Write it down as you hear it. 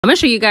I'm gonna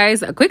show you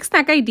guys a quick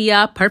snack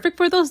idea, perfect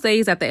for those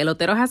days that the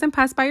elotero hasn't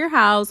passed by your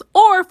house,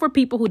 or for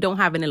people who don't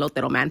have an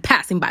elotero man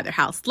passing by their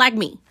house, like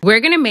me. We're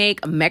gonna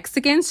make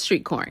Mexican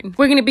street corn.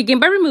 We're gonna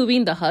begin by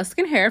removing the husk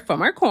and hair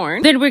from our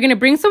corn. Then we're gonna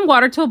bring some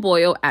water to a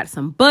boil, add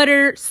some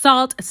butter,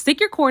 salt, stick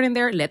your corn in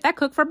there, let that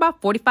cook for about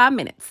 45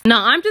 minutes.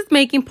 Now, I'm just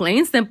making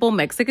plain simple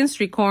Mexican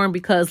street corn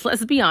because,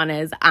 let's be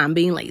honest, I'm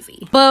being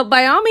lazy. But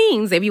by all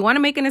means, if you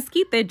wanna make an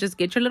esquite, just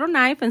get your little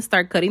knife and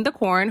start cutting the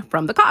corn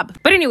from the cob.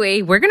 But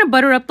anyway, we're gonna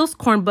butter up those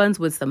corn buns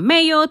with some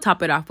mayo,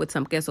 top it off with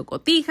some queso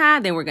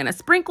cotija, then we're gonna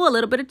sprinkle a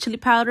little bit of chili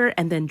powder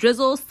and then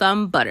drizzle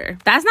some butter.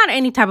 That's not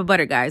any type of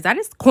butter, guys. That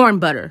is corn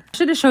butter. I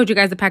should have showed you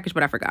guys the package,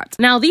 but I forgot.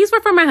 Now, these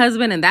were for my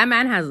husband, and that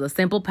man has a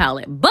simple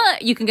palate,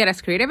 but you can get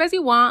as creative as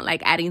you want,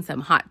 like adding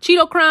some hot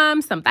Cheeto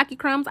crumbs, some Taki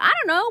crumbs, I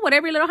don't know,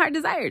 whatever your little heart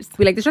desires.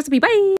 We like this recipe. Bye!